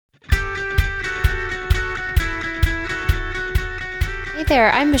there,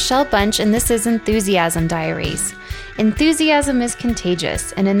 I'm Michelle Bunch, and this is Enthusiasm Diaries. Enthusiasm is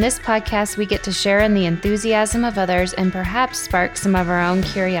contagious, and in this podcast, we get to share in the enthusiasm of others and perhaps spark some of our own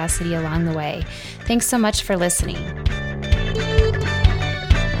curiosity along the way. Thanks so much for listening.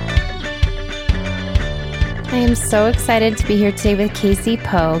 I am so excited to be here today with Casey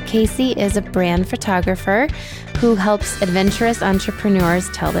Poe. Casey is a brand photographer who helps adventurous entrepreneurs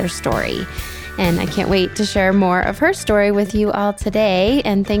tell their story. And I can't wait to share more of her story with you all today.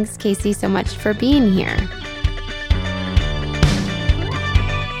 And thanks, Casey, so much for being here.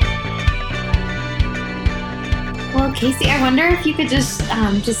 Well, Casey, I wonder if you could just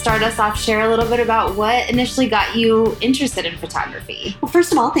start us off, share a little bit about what initially got you interested in photography. Well,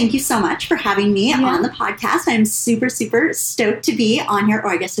 first of all, thank you so much for having me on the podcast. I'm super, super stoked to be on here, or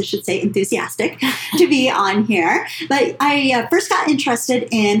I guess I should say enthusiastic to be on here. But I first got interested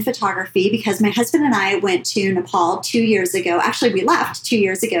in photography because my husband and I went to Nepal 2 years ago. Actually, we left 2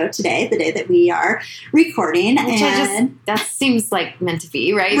 years ago today, the day that we are recording. That seems like meant to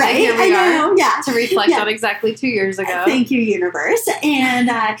be, right? Right, Here we are to reflect on exactly 2 years ago. Thank you, universe. And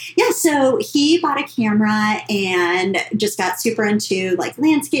so he bought a camera and just got super into like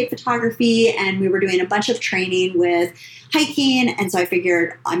landscape photography, and we were doing a bunch of training with hiking. And so I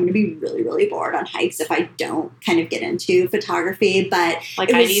figured I'm going to be really, really bored on hikes if I don't kind of get into photography. But I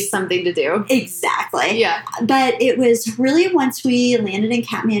need something to do. Exactly. Yeah. But it was really once we landed in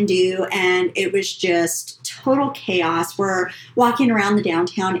Kathmandu, and it was just total chaos. We're walking around the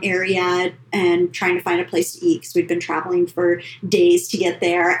downtown area and trying to find a place to eat because we'd been traveling for days to get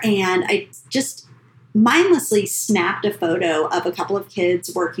there. And I just mindlessly snapped a photo of a couple of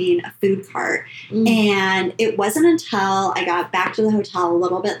kids working a food cart. And it wasn't until I got back to the hotel a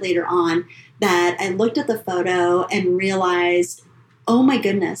little bit later on that I looked at the photo and realized, oh my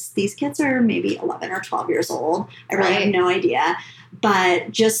goodness, these kids are maybe 11 or 12 years old. I really have no idea.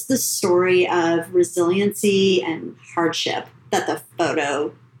 But just the story of resiliency and hardship that the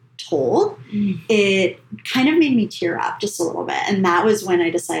photo told, it kind of made me tear up just a little bit. And that was when I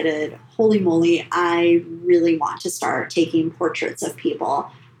decided, holy moly, I really want to start taking portraits of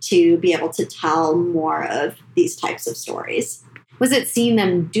people to be able to tell more of these types of stories. Was it seeing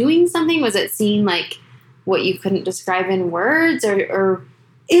them doing something? Was it seeing like what you couldn't describe in words or?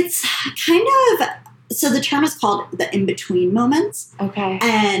 It's kind of, so the term is called the in-between moments. Okay.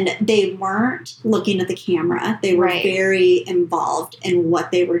 And they weren't looking at the camera. They were very involved in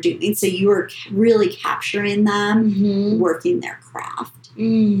what they were doing. So you were really capturing them working their craft.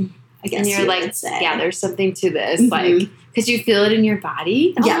 I guess and you're would say. Yeah, there's something to this. Like, because you feel it in your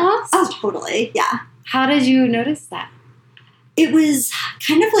body almost? Yeah. Oh, totally. Yeah. How did you notice that? It was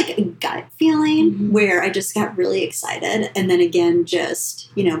kind of like a gut feeling where I just got really excited. And then again,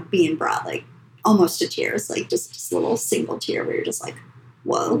 just, being brought like almost to tears, like just a little single tear where you're just like,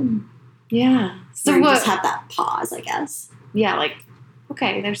 whoa. Yeah. So you just have that pause, I guess. Yeah, like,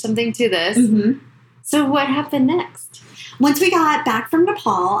 okay, there's something to this. So what happened next? Once we got back from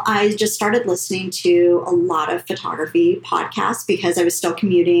Nepal, I just started listening to a lot of photography podcasts because I was still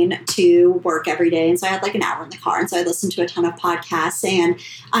commuting to work every day. And so I had like an hour in the car. And so I listened to a ton of podcasts. And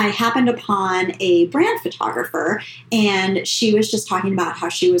I happened upon a brand photographer. And she was just talking about how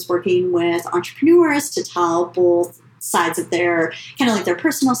she was working with entrepreneurs to tell both sides of their, kind of like their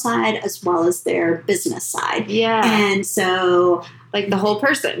personal side as well as their business side. Yeah. And so like the whole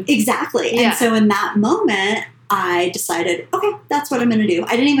person. Exactly. Yeah. And so in that moment, I decided, okay, that's what I'm going to do.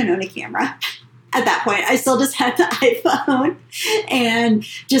 I didn't even own a camera at that point. I still just had the iPhone and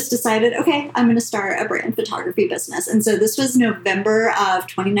just decided, okay, I'm going to start a brand photography business. And so this was November of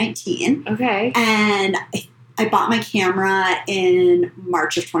 2019. Okay. And I bought my camera in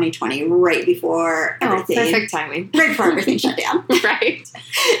March of 2020, right before everything. Perfect timing. Right before everything shut down. Right.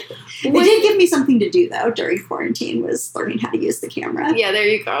 It did give me something to do, though, during quarantine, was learning how to use the camera. Yeah, there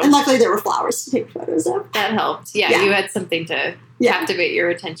you go. And luckily there were flowers to take photos of. That helped. Yeah. You had something to captivate your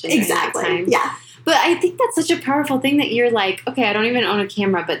attention. Exactly. During that time. Yeah. But I think that's such a powerful thing that you're like, okay, I don't even own a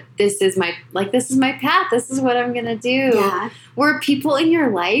camera, but this is my path. This is what I'm going to do. Yeah. Were people in your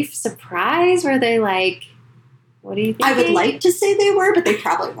life surprised? Were they like, what do you think? I would like to say they were, but they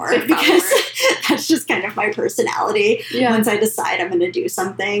probably weren't because that's just kind of my personality. Yeah. Once I decide I'm going to do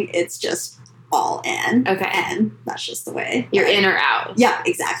something, it's just all in. Okay. And that's just the way. You're in or out. Yeah,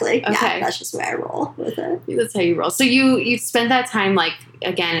 exactly. Okay. Yeah, that's just the way I roll with it. That's how you roll. So you spent that time, like,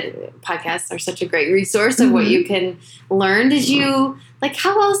 again, podcasts are such a great resource of what you can learn. Did you, like,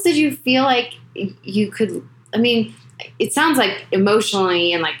 how else did you feel like you could, I mean, it sounds like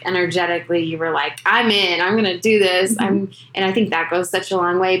emotionally and like energetically you were like, I'm in, I'm going to do this. And I think that goes such a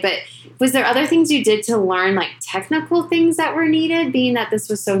long way. But was there other things you did to learn like technical things that were needed, being that this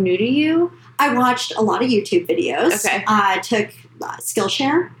was so new to you? I watched a lot of YouTube videos. Okay. I took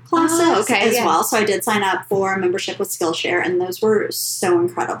Skillshare classes as well. So I did sign up for a membership with Skillshare, and those were so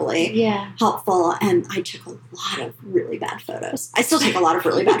incredibly helpful. And I took a lot of really bad photos. I still take a lot of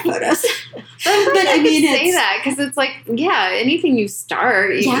really bad photos. But I mean, say that because it's like, anything you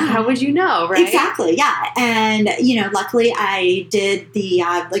start, how would you know, right? Exactly, yeah. And, luckily I did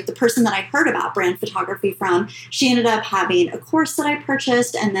the person that I heard about brand photography from, she ended up having a course that I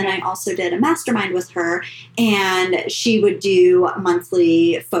purchased, and then I also did a mastermind with her, and she would do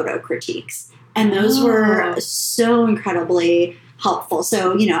monthly photo critiques. And those were so incredibly helpful.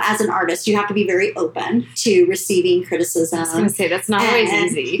 So, as an artist, you have to be very open to receiving criticism. I was going to say, that's not always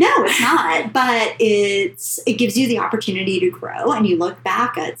easy. No, it's not. But it gives you the opportunity to grow. And you look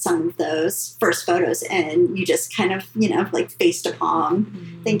back at some of those first photos and you just kind of, like face to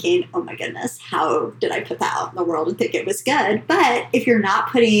palm thinking, oh my goodness, how did I put that out in the world and think it was good? But if you're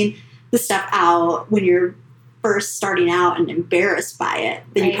not putting the stuff out when you're first starting out and embarrassed by it,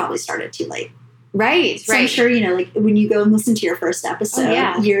 then you probably started too late. Right. So I'm sure, like when you go and listen to your first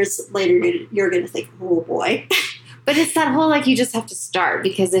episode, years later, you're going to think, oh boy. But it's that whole, like, you just have to start,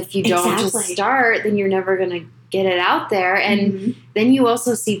 because if you don't just start, then you're never going to get it out there. And then you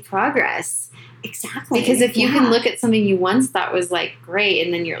also see progress. Exactly. Because if you can look at something you once thought was like great,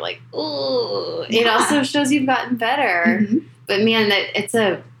 and then you're like, oh, it also shows you've gotten better. But man,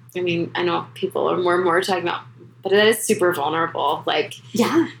 I know people are more and more talking about, but that is super vulnerable. Like,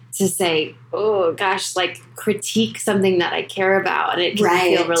 to say, oh gosh, like critique something that I care about, and it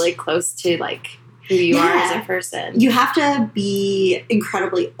can feel really close to like who you are as a person. You have to be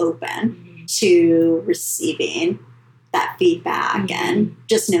incredibly open to receiving that feedback and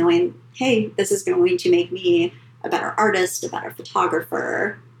just knowing, hey, this is going to make me a better artist, a better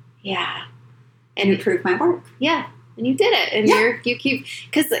photographer. Yeah. And improve my work. Yeah. And you did it. And you keep,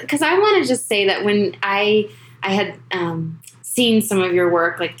 because I want to just say that when I had seen some of your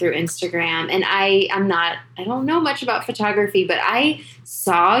work like through Instagram, and I don't know much about photography, but I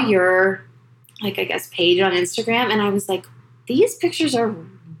saw your page on Instagram, and I was like, these pictures are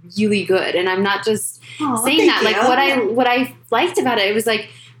really good. And I'm not just saying that. Like what I liked about it, it was like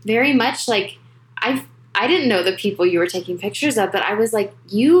very much like I didn't know the people you were taking pictures of, but I was like,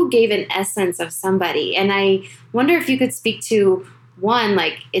 you gave an essence of somebody. And I wonder if you could speak to one,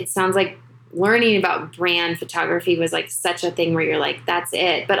 like, it sounds like learning about brand photography was like such a thing where you're like, that's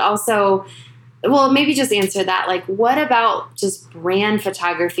it. But also, well, maybe just answer that. Like, what about just brand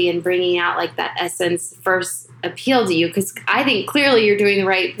photography and bringing out like that essence first appealed to you? Because I think clearly you're doing the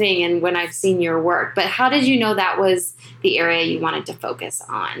right thing, and when I've seen your work. But how did you know that was the area you wanted to focus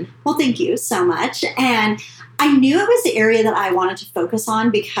on? Well, thank you so much. And I knew it was the area that I wanted to focus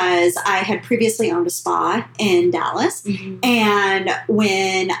on because I had previously owned a spa in Dallas. And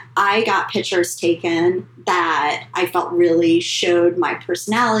when I got pictures taken that I felt really showed my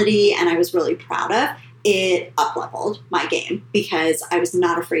personality and I was really proud of, it up-leveled my game because I was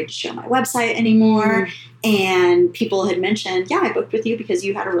not afraid to show my website anymore. And people had mentioned, I booked with you because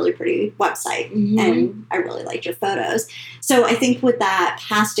you had a really pretty website and I really liked your photos. So I think with that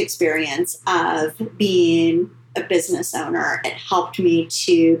past experience of being a business owner, it helped me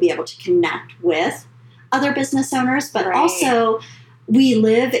to be able to connect with other business owners, but also we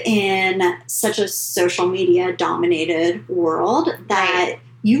live in such a social media dominated world that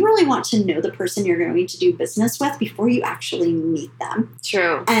you really want to know the person you're going to do business with before you actually meet them.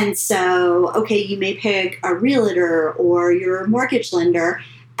 True. And so, you may pick a realtor or your mortgage lender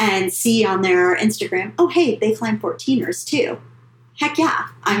and see on their Instagram, oh, hey, they climb 14ers too. Heck yeah,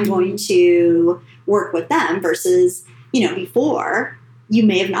 I'm going to work with them versus, before you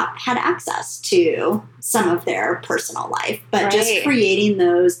may have not had access to some of their personal life. But just creating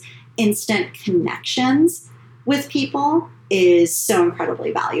those instant connections with people is so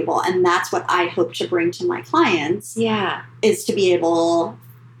incredibly valuable. And that's what I hope to bring to my clients. Is to be able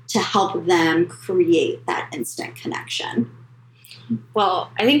to help them create that instant connection.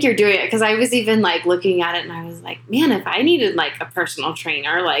 Well, I think you're doing it, because I was even like looking at it and I was like, man, if I needed like a personal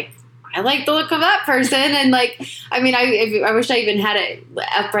trainer, like I like the look of that person. And like, I mean, I wish I even had it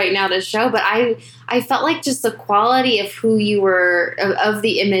up right now to show, but I felt like just the quality of who you were, of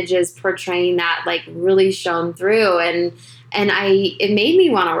the images portraying that, like really shone through. And it made me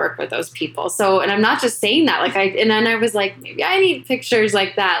want to work with those people. So, and I'm not just saying that, and then I was like, maybe I need pictures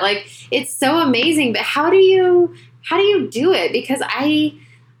like that. Like, it's so amazing. But how do you do it? Because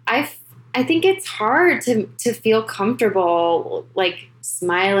I think it's hard to feel comfortable, like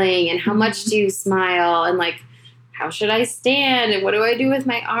smiling, and how much do you smile, and like, how should I stand, and what do I do with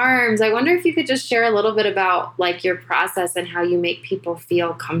my arms? I wonder if you could just share a little bit about like your process and how you make people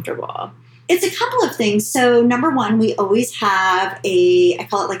feel comfortable. It's a couple of things. So number one, we always have I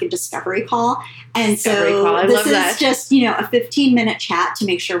call it like a discovery call. And this is just, a 15-minute chat to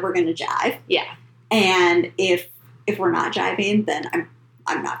make sure we're going to jive. Yeah. And if we're not jiving, then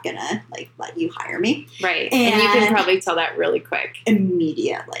I'm not going to let you hire me. Right. And you can probably tell that really quick.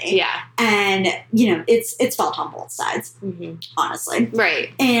 Immediately. Yeah. And, it's felt on both sides, honestly.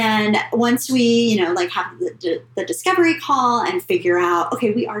 Right. And once we, have the discovery call and figure out,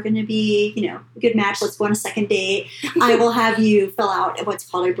 okay, we are going to be, a good match. Let's go on a second date. I will have you fill out what's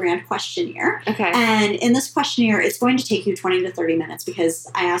called a brand questionnaire. Okay. And in this questionnaire, it's going to take you 20 to 30 minutes because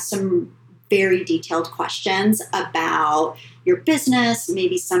I asked some very detailed questions about your business,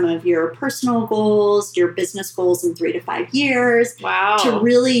 maybe some of your personal goals, your business goals in 3 to 5 years. Wow. To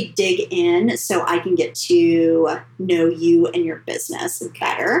really dig in so I can get to know you and your business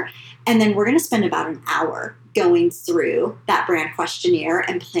better. And then we're going to spend about an hour going through that brand questionnaire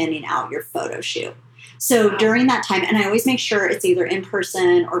and planning out your photo shoot. So during that time, and I always make sure it's either in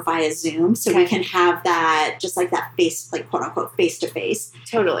person or via Zoom, so we can have that, just like that face, like quote unquote, face-to-face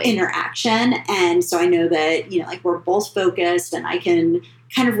interaction. And so I know that, we're both focused and I can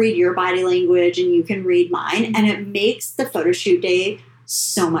kind of read your body language and you can read mine. And it makes the photo shoot day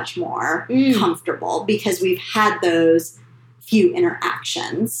so much more comfortable because we've had those few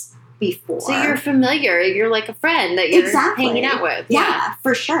interactions before. So you're familiar. You're like a friend that you're hanging out with. Yeah,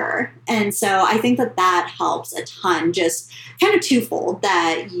 for sure. And so I think that helps a ton, just kind of twofold,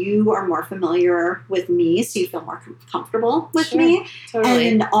 that you are more familiar with me, so you feel more comfortable with me. Totally.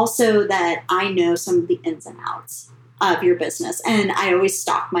 And also that I know some of the ins and outs of your business. And I always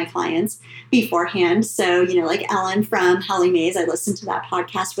stalk my clients beforehand. So, like Ellen from Helly Mays, I listened to that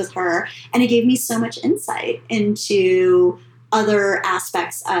podcast with her, and it gave me so much insight into other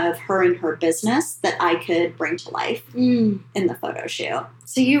aspects of her and her business that I could bring to life in the photo shoot.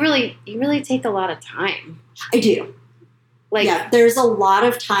 So you really take a lot of time. I do. There's a lot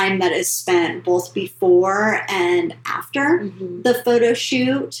of time that is spent both before and after the photo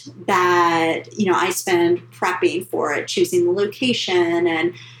shoot that, I spend prepping for it, choosing the location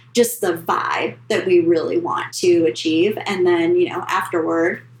and just the vibe that we really want to achieve. And then,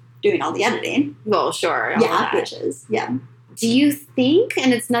 afterward, doing all the editing. Well, sure. Do you think,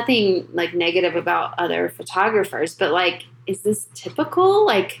 and it's nothing like negative about other photographers, but like, is this typical?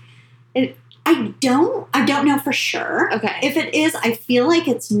 I don't know for sure. Okay. If it is, I feel like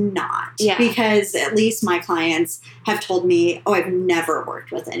it's not. Yeah. Because at least my clients have told me, I've never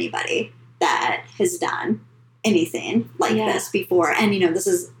worked with anybody that has done anything like this before. And,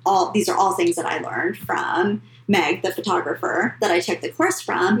 these are all things that I learned from Meg, the photographer that I took the course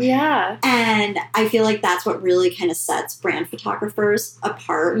from. Yeah. And I feel like that's what really kind of sets brand photographers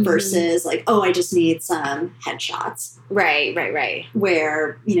apart versus I just need some headshots. Right.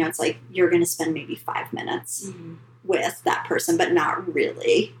 Where, it's like you're going to spend maybe 5 minutes with that person, but not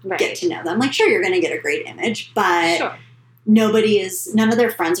really get to know them. Like, sure, you're going to get a great image, but none of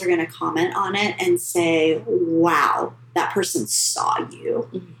their friends are going to comment on it and say, wow, that person saw you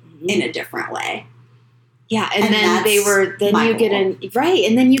in a different way. Yeah, and then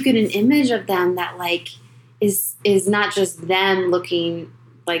you get an image of them that like is not just them looking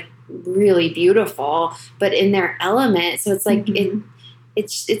like really beautiful, but in their element. So it's like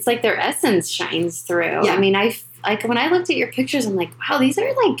it's like their essence shines through. Yeah. I mean, when I looked at your pictures, I'm like, wow, these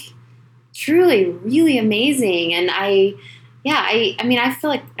are like truly really amazing. And I feel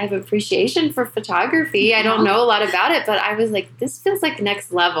like I have appreciation for photography. I don't know a lot about it, but I was like, this feels like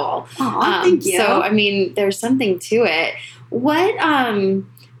next level. Thank you. So, there's something to it. What, can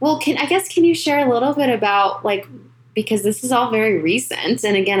you share a little bit about because this is all very recent.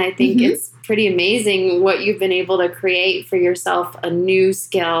 And again, I think it's pretty amazing what you've been able to create for yourself, a new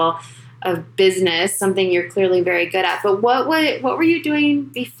skill of business, something you're clearly very good at. But what were you doing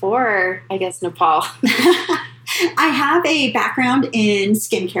before, I guess, Nepal? I have a background in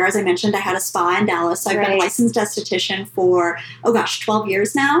skincare. As I mentioned, I had a spa in Dallas. So I've been a licensed esthetician for, 12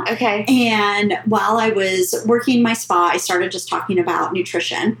 years now. Okay. And while I was working my spa, I started just talking about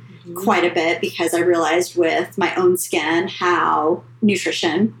nutrition quite a bit because I realized with my own skin how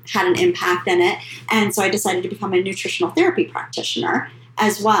nutrition had an impact in it. And so I decided to become a nutritional therapy practitioner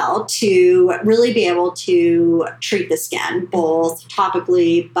as well to really be able to treat the skin, both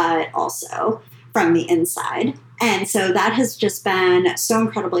topically, but also from the inside. And so that has just been so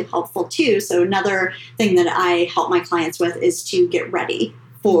incredibly helpful too. So another thing that I help my clients with is to get ready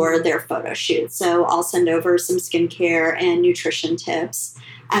for their photo shoot. So I'll send over some skincare and nutrition tips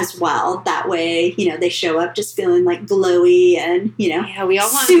as well. That way, they show up just feeling like glowy and, yeah, we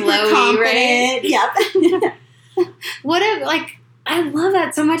all want super glowy, confident. Right? Yep. I love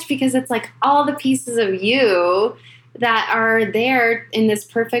that so much because it's like all the pieces of you that are there in this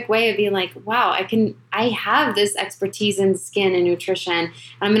perfect way of being like, wow, I have this expertise in skin and nutrition, and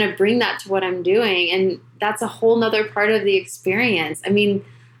I'm going to bring that to what I'm doing. And that's a whole nother part of the experience. I mean,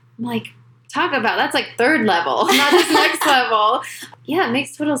 I'm like, talk about, that's like third level, not just next level. Yeah, it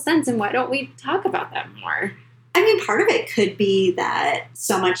makes total sense. And why don't we talk about that more? I mean, part of it could be that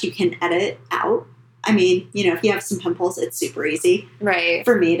so much you can edit out. I mean, if you have some pimples, it's super easy right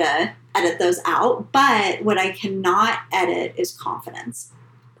for me to edit those out. But what I cannot edit is confidence.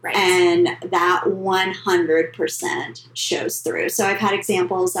 Right. And that 100% shows through. So I've had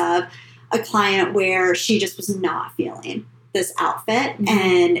examples of a client where she just was not feeling this outfit,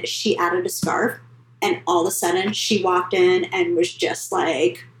 and she added a scarf, and all of a sudden she walked in and was just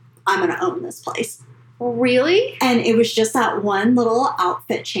like, I'm going to own this place. Really? And it was just that one little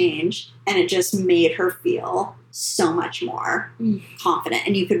outfit change, and it just made her feel so much more confident.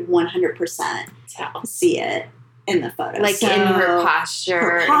 And you could 100% see it in the photo. Like in her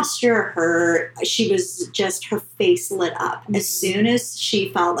posture. She was just, her face lit up as soon as she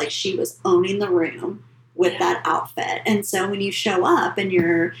felt like she was owning the room with that outfit. And so when you show up and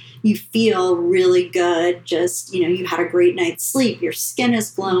you feel really good, just, you had a great night's sleep, your skin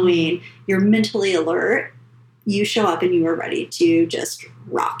is glowing, you're mentally alert, you show up and you are ready to just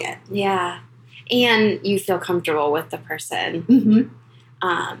rock it. Yeah. And you feel comfortable with the person.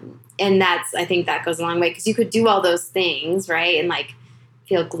 Mm-hmm. And I think that goes a long way, because you could do all those things, right? And like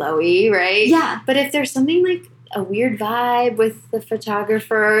feel glowy, right? Yeah. But if there's something like a weird vibe with the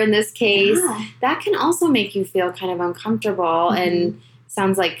photographer in this case, that can also make you feel kind of uncomfortable. And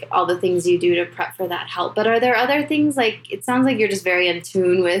sounds like all the things you do to prep for that help. But are there other things, like, it sounds like you're just very in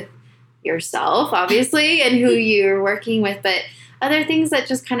tune with yourself, obviously, and who you're working with, but other things that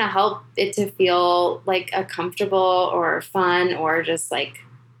just kind of help it to feel like a comfortable or fun or just like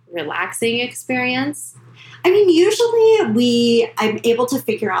relaxing experience? I mean, usually I'm able to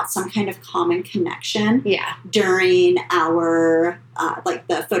figure out some kind of common connection during our,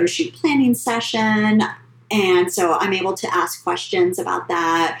 the photo shoot planning session. And so I'm able to ask questions about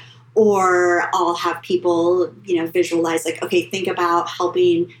that. Or I'll have people, visualize like, okay, think about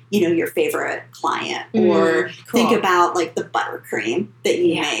helping, your favorite client, or think about like the buttercream that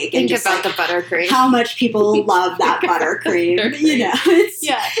you make. Think about the buttercream. How much people love that buttercream,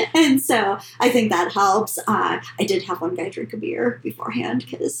 And so I think that helps. I did have one guy drink a beer beforehand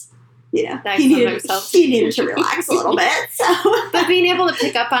because, he needed to relax a little bit. So, but being able to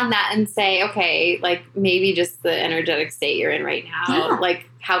pick up on that and say, okay, like maybe just the energetic state you're in right now, like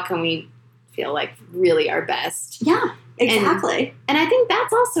how can we feel like really our best? Yeah, exactly. And I think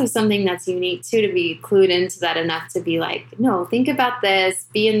that's also something that's unique too, to be clued into that enough to be like, no, think about this,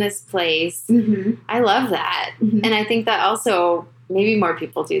 be in this place. I love that. And I think that also maybe more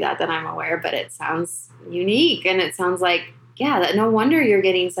people do that than I'm aware, but it sounds unique. And it sounds like, that no wonder you're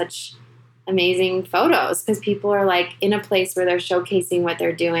getting such amazing photos, because people are like in a place where they're showcasing what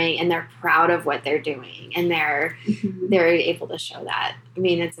they're doing and they're proud of what they're doing, and they're able to show that. I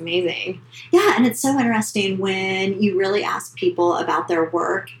mean, it's amazing. Yeah, and it's so interesting when you really ask people about their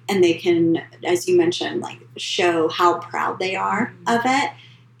work and they can, as you mentioned, like show how proud they are of it.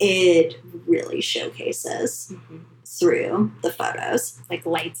 It really showcases through the photos. Like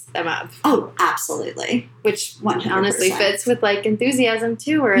lights them up. Oh, absolutely. Which 100%. Honestly fits with like enthusiasm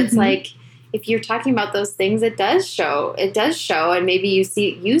too, where it's like, if you're talking about those things, it does show, and maybe you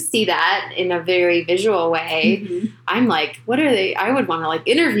see that in a very visual way. I'm like, what are they? I would want to like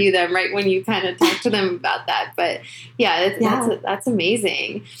interview them right when you kind of talk to them about that. But that's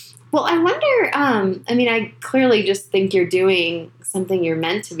amazing. Well, I wonder, I clearly just think you're doing something you're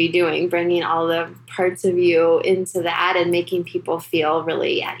meant to be doing, bringing all the parts of you into that and making people feel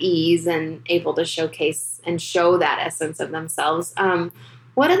really at ease and able to showcase and show that essence of themselves.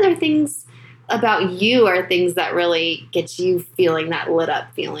 What other things about you are things that really get you feeling that lit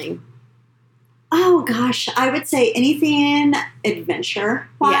up feeling? Oh, gosh. I would say anything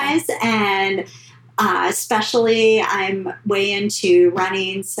adventure-wise. And especially I'm way into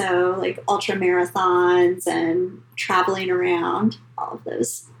running, so like ultra marathons and traveling around, all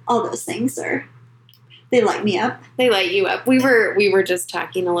those things they light me up. They light you up. We were just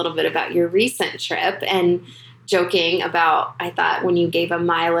talking a little bit about your recent trip, and joking about, I thought when you gave a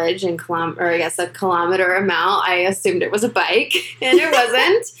mileage and a kilometer amount, I assumed it was a bike, and it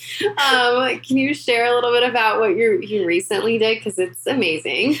wasn't. Can you share a little bit about what you recently did? Because it's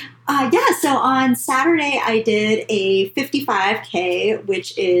amazing. So on Saturday, I did a 55K,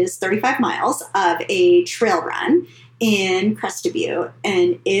 which is 35 miles of a trail run in Crested Butte,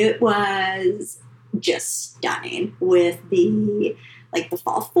 and it was just stunning with the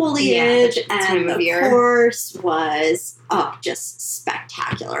fall foliage, and the course was just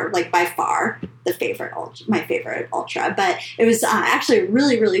spectacular. By far my favorite ultra. But it was actually a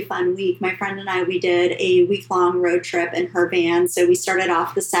really, really fun week. My friend and I, we did a week-long road trip in her van. So we started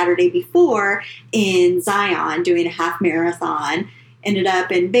off the Saturday before in Zion doing a half marathon. Ended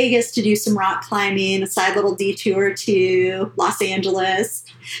up in Vegas to do some rock climbing, a side little detour to Los Angeles.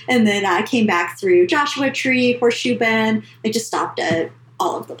 And then I came back through Joshua Tree, Horseshoe Bend. I just stopped at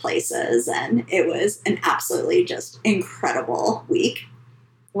all of the places. And it was an absolutely just incredible week.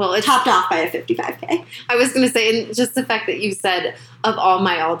 Well, it's topped off by a 55K. I was going to say, and just the fact that you said, of all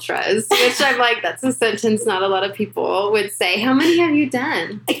my ultras, which I'm like, that's a sentence not a lot of people would say. How many have you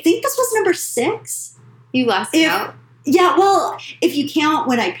done? I think this was number 6. You lost count? Yeah, well, if you count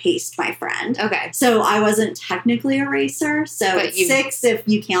when I paced my friend. Okay. So I wasn't technically a racer. So it's 6 if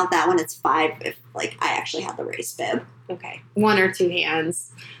you count that one. It's 5 if, I actually had the race bib. Okay. 1 or 2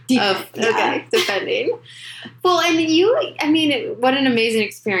 hands. Okay, depending. Well, and what an amazing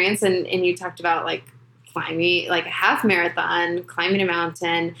experience. And you talked about, climbing, a half marathon, climbing a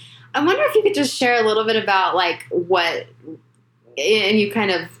mountain. I wonder if you could just share a little bit about, what, and you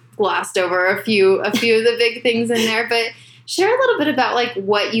kind of glossed over a few of the big things in there, but share a little bit about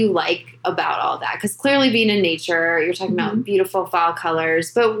what you like about all that, because clearly being in nature, you're talking about beautiful fall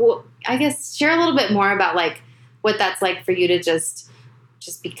colors, but I guess share a little bit more about what that's like for you to just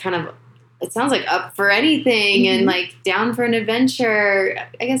be kind of, it sounds like up for anything and down for an adventure.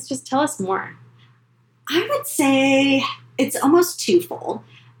 I guess just tell us more. I would say it's almost twofold.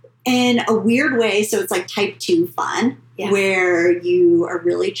 In a weird way, so it's type 2 fun, where you are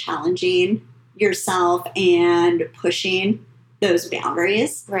really challenging yourself and pushing those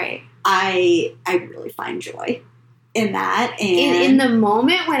boundaries. Right. I really find joy in that. And in the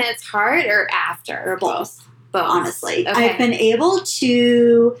moment when it's hard, or after, or both? Both. Honestly. Okay. I've been able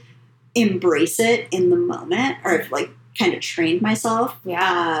to embrace it in the moment, or kind of trained myself.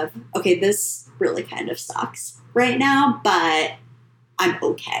 Yeah. Okay, this really kind of sucks right now, but I'm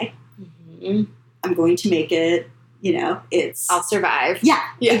okay. Mm-hmm. I'm going to make it, I'll survive. Yeah,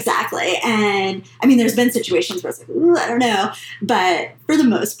 exactly. And there's been situations where it's ooh, I don't know. But for the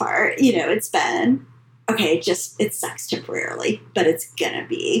most part, it's been, okay, it sucks temporarily, but it's going to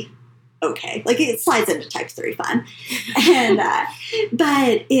be okay. It slides into type 3 fun. And,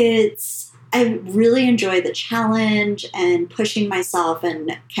 but I really enjoy the challenge and pushing myself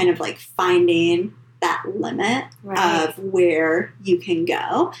and kind of finding that limit of where you can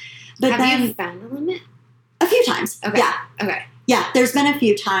go. But have you found a limit? A few times. Okay. Yeah. Okay. Yeah, there's been a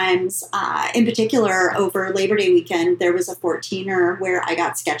few times. In particular, over Labor Day weekend, there was a 14er where I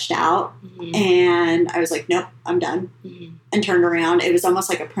got sketched out, and I was like, nope, I'm done, and turned around. It was almost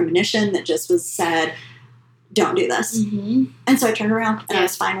like a premonition that just was said, don't do this. And so I turned around, and I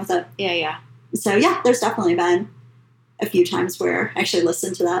was fine with it. Yeah. So, there's definitely been a few times where I actually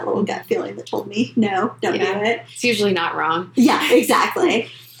listened to that little gut feeling that told me, no, don't do it. It's usually not wrong. Yeah, exactly.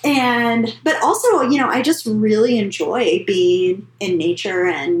 But also, I just really enjoy being in nature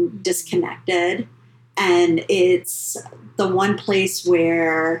and disconnected. And it's the one place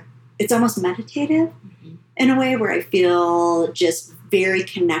where it's almost meditative in a way, where I feel just very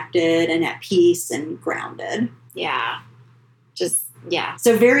connected and at peace and grounded. Yeah.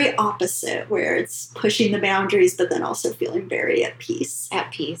 So very opposite, where it's pushing the boundaries, but then also feeling very at peace.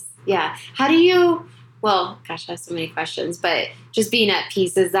 At peace. Yeah. How do you, well, gosh, I have so many questions, but just being at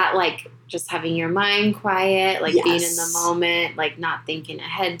peace, is that just having your mind quiet, being in the moment, not thinking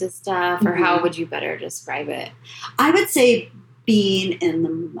ahead to stuff, or how would you better describe it? I would say being in the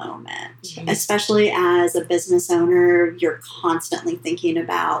moment, especially as a business owner, you're constantly thinking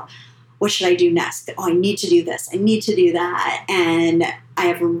about, what should I do next? Oh, I need to do this. I need to do that. And I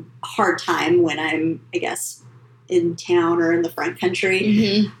have a hard time when I'm, I guess, in town or in the front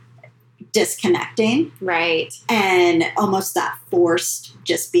country, disconnecting. Right. And almost that forced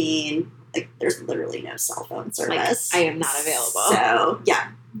just being, there's literally no cell phone service. I am not available. So,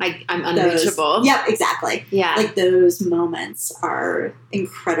 yeah. I'm unreachable. Yeah, exactly. Yeah. Those moments are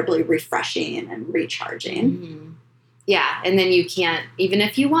incredibly refreshing and recharging. Yeah, and then you can't, even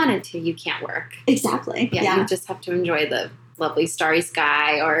if you wanted to, you can't work. Exactly. Yeah, you just have to enjoy the lovely starry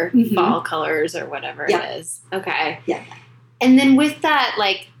sky or fall colors or whatever it is. Okay. Yeah. And then with that,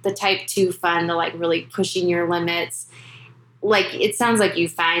 like the type 2 fun, the like really pushing your limits, like it sounds like you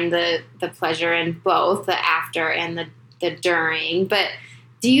find the pleasure in both the after and the during, but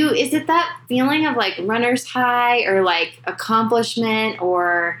is it that feeling of like runner's high or like accomplishment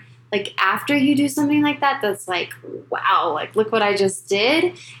or like after you do something like that, that's like, wow, like look what I just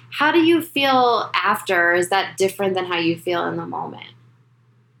did. How do you feel after? Is that different than how you feel in the moment?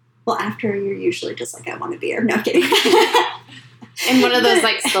 Well, after you're usually just like, I want a beer. No, I'm kidding. And one of those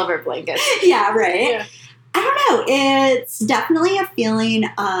like silver blankets. Yeah, right. Yeah. I don't know. It's definitely a feeling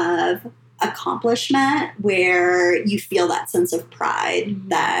of accomplishment where you feel that sense of pride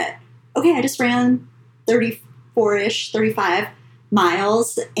that, okay, I just ran 34-ish, 35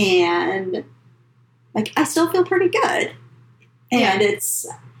 miles and like I still feel pretty good. And it's,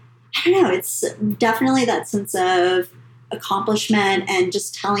 I don't know, it's definitely that sense of accomplishment and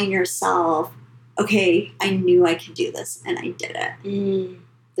just telling yourself, okay, I knew I could do this and I did it.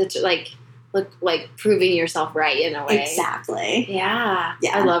 That's like proving yourself right in a way. Exactly. Yeah.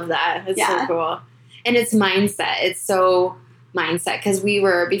 Yeah. I love that. It's so cool. And it's mindset. It's so mindset because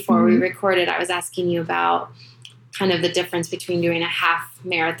before we recorded, I was asking you about kind of the difference between doing a half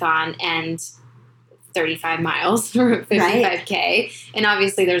marathon and 35 miles or 55K. And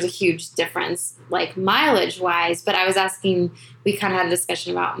obviously there's a huge difference like mileage wise, but I was asking, we kind of had a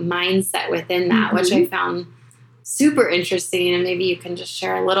discussion about mindset within that, which I found super interesting. And maybe you can just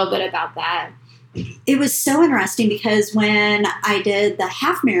share a little bit about that. It was so interesting because when I did the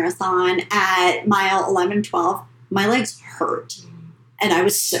half marathon at mile 11, 12, my legs hurt and I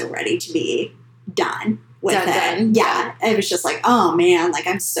was so ready to be done with it. Yeah. It was just like, oh man, like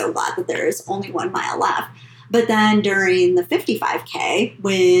I'm so glad that there is only 1 mile left. But then during the 55K,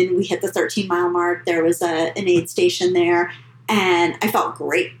 when we hit the 13-mile mark, there was an aid station there and I felt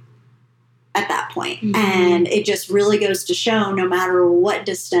great at that point. And it just really goes to show no matter what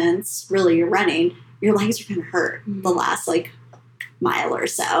distance really you're running, your legs are going to hurt the last like mile or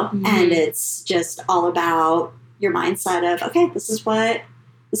so. And it's just all about your mindset of, okay, this is what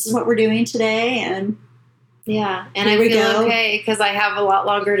we're doing today. And yeah. And I feel okay because I have a lot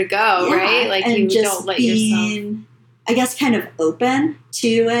longer to go, right? Like and you just don't let being, yourself, I guess, kind of open to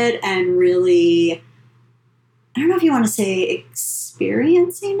it and really, I don't know if you want to say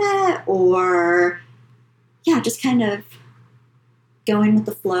experiencing it or, just kind of going with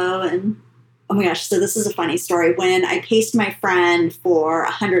the flow. And oh my gosh, so this is a funny story. When I paced my friend for a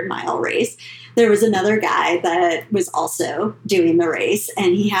 100-mile race, there was another guy that was also doing the race,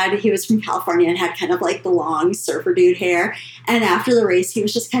 and he was from California and had kind of like the long surfer dude hair. And after the race, he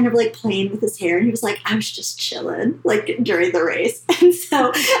was just kind of like playing with his hair, and he was like, I was just chilling like during the race. And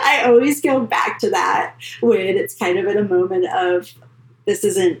so I always go back to that when it's kind of in a moment of this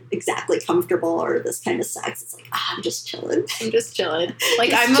isn't exactly comfortable or this kind of sucks. It's like, I'm just chilling. I'm just chilling. Like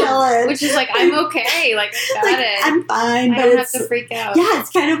just chilling. Which is like, I'm okay. Like, I got it. I'm fine. I don't have to freak out. Yeah,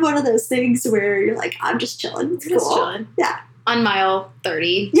 it's kind of one of those things where you're like, I'm just chilling. It's cool. Just chilling. Yeah. On mile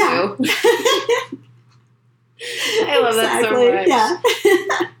 30, yeah. too. I love that so much.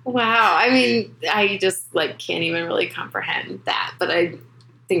 Yeah. Wow. I mean, I just like can't even really comprehend that, but I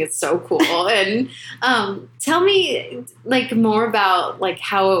think it's so cool. And tell me like more about like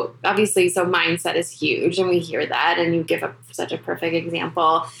how obviously so mindset is huge and we hear that and you give such a perfect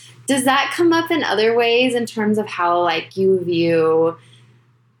example. Does that come up in other ways in terms of how like you view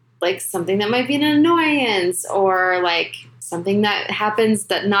like something that might be an annoyance or like something that happens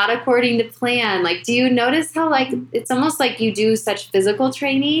that not according to plan? Like, do you notice how like it's almost like you do such physical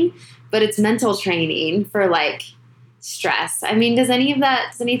training, but it's mental training for like stress? I mean, does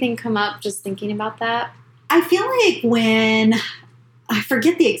anything come up just thinking about that? I feel like when, I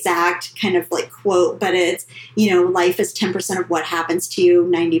forget the exact kind of like quote, but it's, life is 10% of what happens to you,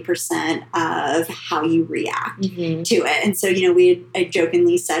 90% of how you react to it. And so, I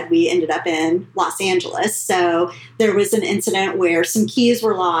jokingly said we ended up in Los Angeles. So there was an incident where some keys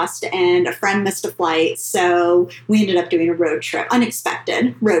were lost and a friend missed a flight. So we ended up doing a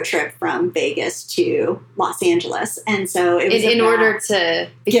unexpected road trip from Vegas to Los Angeles. And so it was in order to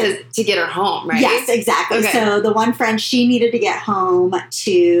get her home, right? Yes, exactly. Okay. So the one friend, she needed to get home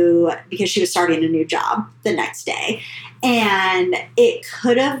because she was starting a new job the next day. And it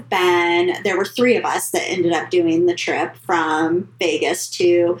could have been, there were 3 of us that ended up doing the trip from Vegas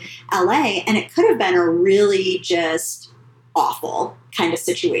to LA. And it could have been a really just awful kind of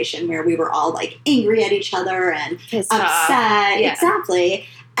situation where we were all like angry at each other and pissed upset. off. Yeah. Exactly.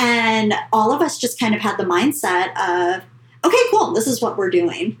 And all of us just kind of had the mindset of, okay, cool, this is what we're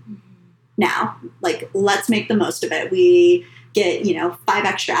doing. now. Like, let's make the most of it. We get, 5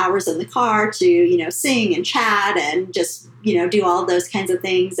 extra hours in the car to, sing and chat and just, do all those kinds of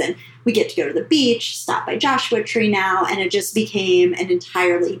things. And we get to go to the beach, stop by Joshua Tree now, and it just became an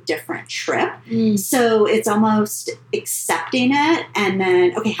entirely different trip. So it's almost accepting it and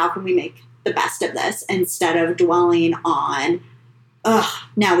then, okay, how can we make the best of this instead of dwelling on,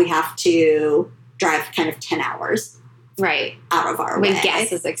 now we have to drive kind of 10 hours. Right. Out of our way. When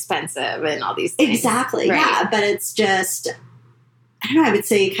gas is expensive and all these things. Exactly. Right. Yeah. But it's just, I don't know, I would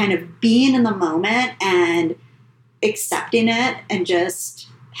say kind of being in the moment and accepting it and just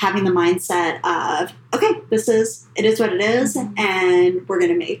having the mindset of, okay, it is what it is, and we're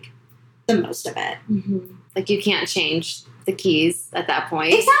going to make the most of it. Like, you can't change the keys at that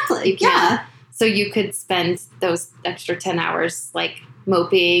point. Exactly. Yeah. So you could spend those extra 10 hours like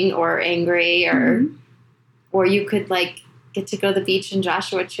moping or angry or you could like get to go to the beach in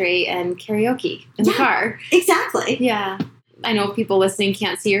Joshua Tree and karaoke in the car. Exactly. Yeah. I know people listening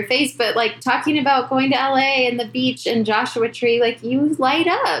can't see your face, but like talking about going to LA and the beach and Joshua Tree, like you light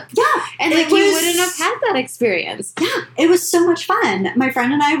up. Yeah. And like you wouldn't have had that experience. Yeah. It was so much fun. My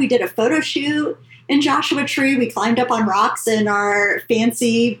friend and I, we did a photo shoot in Joshua Tree. We climbed up on rocks in our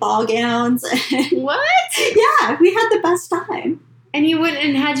fancy ball gowns. What? Yeah. We had the best time. And you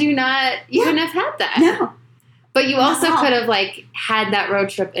wouldn't have had that. No. But you also could have like had that road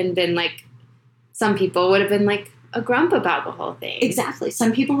trip and been like, some people would have been like a grump about the whole thing. Exactly.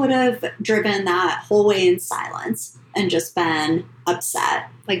 Some people would have driven that whole way in silence and just been upset.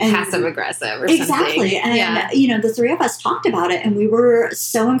 Like passive aggressive or something. Exactly. And, the three of us talked about it and we were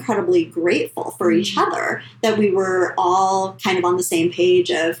so incredibly grateful for each other that we were all kind of on the same page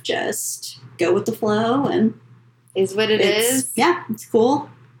of just go with the flow and is what it is. Yeah, it's cool.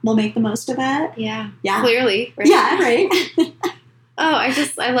 We'll make the most of it. Yeah. Yeah. Clearly. Right? Yeah, right.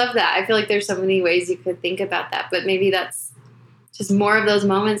 I love that. I feel like there's so many ways you could think about that, but maybe that's just more of those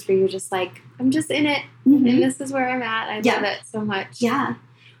moments where you're just like, I'm just in it and this is where I'm at. I love it so much. Yeah.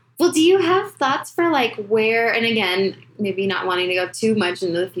 Well, do you have thoughts for like where, and again, maybe not wanting to go too much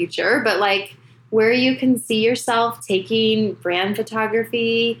into the future, but like where you can see yourself taking brand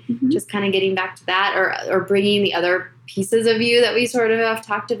photography, just kind of getting back to that or bringing the other pieces of you that we sort of have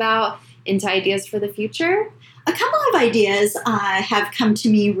talked about into ideas for the future? A couple of ideas have come to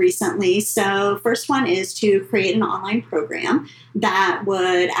me recently. So first one is to create an online program that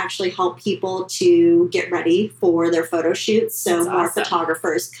would actually help people to get ready for their photo shoots. So more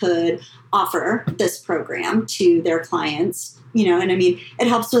photographers could offer this program to their clients, and I mean, it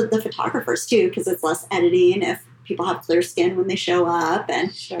helps with the photographers too, because it's less editing if people have clear skin when they show up and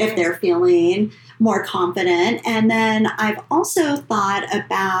if they're feeling more confident. And then I've also thought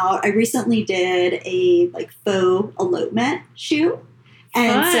about, I recently did a faux elopement shoot.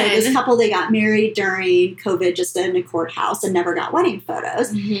 And so this couple, they got married during COVID just in a courthouse and never got wedding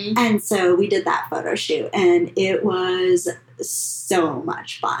photos. And so we did that photo shoot and it was so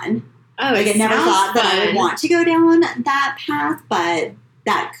much fun. I never thought that I would want to go down that path, but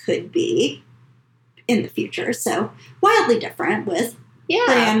that could be in the future. So wildly different with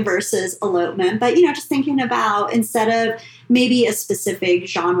brand versus elopement. But, just thinking about instead of maybe a specific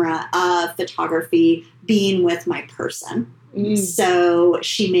genre of photography being with my person. So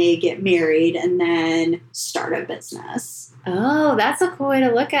she may get married and then start a business. Oh, that's a cool way to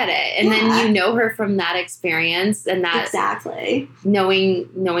look at it. And then you know her from that experience and that exactly knowing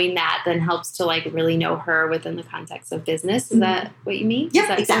that then helps to really know her within the context of business. Is that what you mean?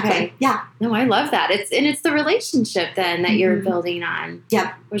 Yeah, exactly. Okay? Yeah. No, I love that. It's the relationship then that you're building on.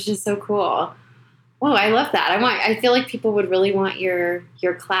 Yep. Which is so cool. Oh, I love that. I feel like people would really want your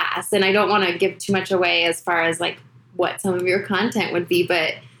class, and I don't want to give too much away as far as what some of your content would be,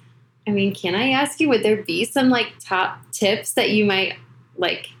 but I mean, can I ask you, would there be some top tips that you might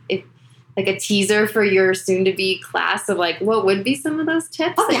if a teaser for your soon to be class of what would be some of those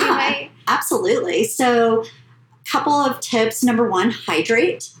tips that you might? Absolutely. So couple of tips. Number one,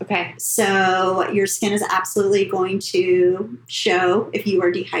 hydrate. Okay. So your skin is absolutely going to show if you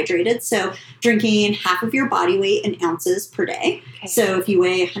are dehydrated. So drinking half of your body weight in ounces per day. Okay. So if you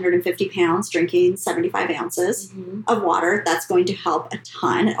weigh 150 pounds, drinking 75 ounces of water, that's going to help a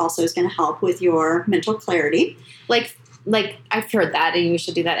ton. It also is going to help with your mental clarity. Like I've heard that and you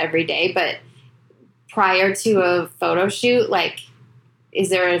should do that every day, but prior to a photo shoot, is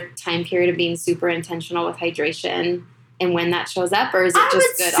there a time period of being super intentional with hydration and when that shows up, or is it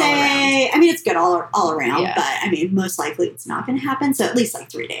just good all around? I mean, it's good all around, yeah. But I mean, most likely it's not going to happen. So at least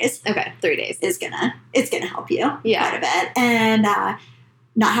 3 days. Okay, 3 days it's gonna help you yeah. quite a bit. And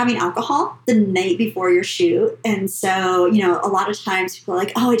not having alcohol the night before your shoot. And so, a lot of times people are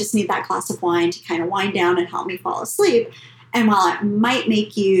like, oh, I just need that glass of wine to kind of wind down and help me fall asleep. And while it might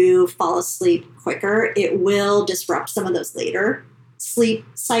make you fall asleep quicker, it will disrupt some of those later sleep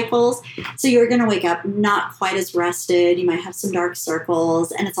cycles. So you're going to wake up not quite as rested. You might have some dark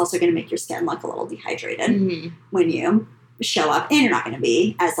circles, and it's also going to make your skin look a little dehydrated when you show up, and you're not going to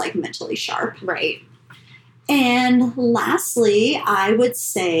be as mentally sharp. Right. And lastly, I would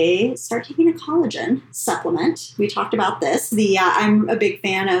say start taking a collagen supplement. We talked about this. I'm a big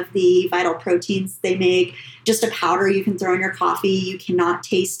fan of the Vital Proteins. They make just a powder you can throw in your coffee. You cannot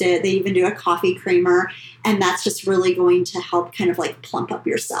taste it. They even do a coffee creamer. And that's just really going to help kind of plump up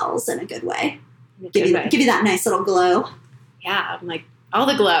your cells in a good way. Give you that nice little glow. Yeah, I'm like, all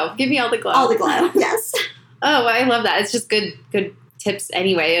the glow. Give me all the glow. All the glow, yes. Oh, I love that. It's just good tips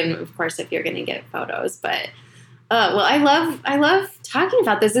anyway, and of course if you're going to get photos, but well, I love talking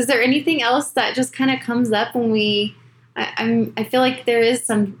about this. Is there anything else that just kind of comes up when I feel like there is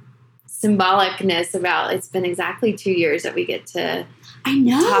some symbolicness about it's been exactly 2 years that we get to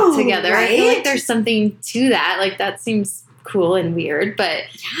talk together, right? I feel like there's something to that. That seems cool and weird, but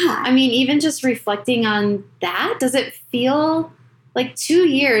yeah. I mean, even just reflecting on that, does it feel like 2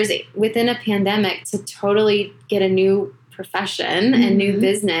 years within a pandemic to totally get a new profession and new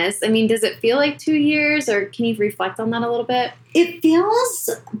business? I mean, does it feel like 2 years, or can you reflect on that a little bit? It feels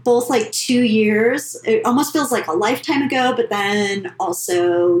both like 2 years. It almost feels like a lifetime ago, but then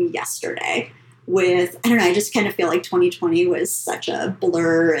also yesterday I don't know, I just kind of feel like 2020 was such a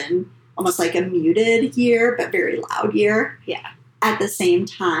blur and almost like a muted year, but very loud year. Yeah. At the same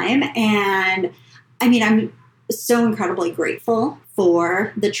time. And I mean, I'm so incredibly grateful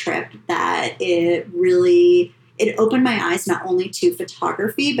for the trip that it opened my eyes not only to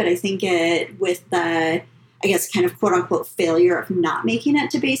photography, but I think with the, I guess, kind of quote unquote failure of not making it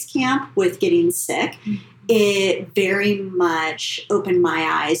to base camp with getting sick, it very much opened my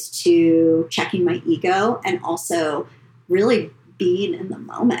eyes to checking my ego and also really being in the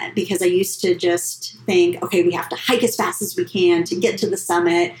moment, because I used to just think, okay, we have to hike as fast as we can to get to the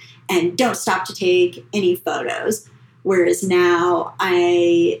summit and don't stop to take any photos. Whereas now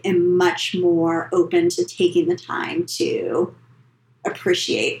I am much more open to taking the time to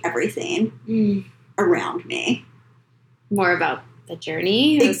appreciate everything around me. More about the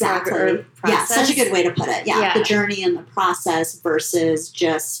journey. Exactly. Yeah, such a good way to put it. Yeah, the journey and the process versus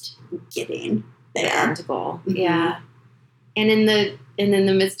just getting there. The end goal. Mm-hmm. Yeah. And in the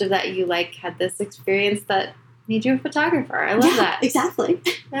midst of that, you had this experience that made you a photographer. I love that. Exactly.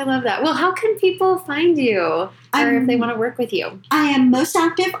 I love that. Well, how can people find you, or if they want to work with you? I am most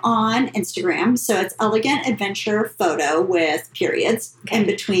active on Instagram, so it's Elegant Adventure Photo with periods in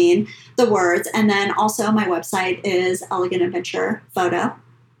between the words, and then also my website is Elegant Adventure Photo.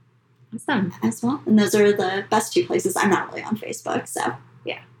 Awesome. As well, and those are the best two places. I'm not really on Facebook, so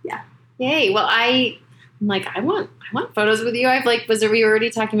yeah. Yay! Well, I want photos with you. We were already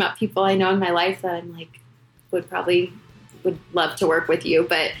talking about people I know in my life that I'm would love to work with you,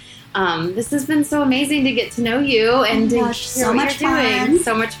 but this has been so amazing to get to know you and to hear so what much you're fun. doing.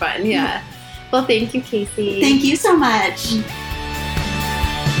 So much fun, yeah. Well, thank you, Casey. Thank you so much.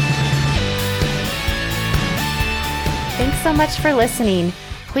 Thanks so much for listening.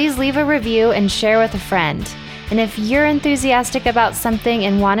 Please leave a review and share with a friend. And if you're enthusiastic about something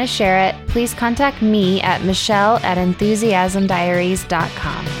and want to share it, please contact me at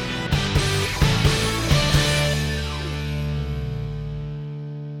Michelle@enthusiasmdiaries.com.